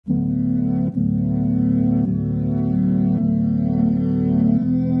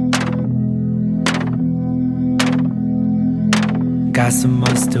Got some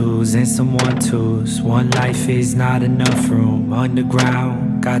must-dos and some want-tos. One life is not enough room.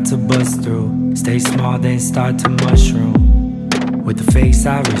 Underground, got to bust through. Stay small, then start to mushroom. With the face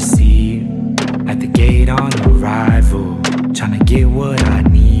I receive at the gate on arrival, tryna get what I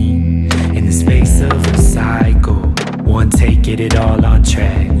need in the space of a cycle. One take, get it all on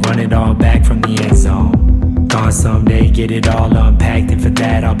track, run it all back from the end zone. Gone someday, get it all unpacked, and for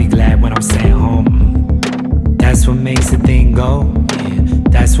that I'll be glad when I'm sent home. That's what makes the thing go, yeah,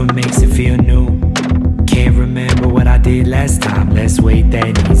 that's what makes it feel new. Can't remember what I did last time, less weight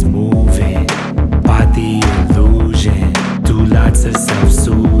that needs moving. Bought the illusion, do lots of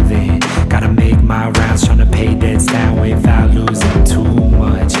self-soothing. Gotta make my rounds, tryna pay debts down without losing too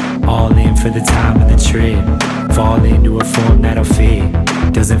much. All in for the time of the trip, fall into a form that'll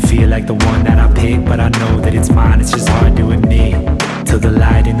fit. Doesn't feel like the one that I picked, but I know that it's mine, it's just hard to admit. Till the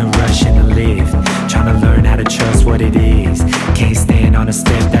light in the rush in the lift, tryna learn how to trust what it is.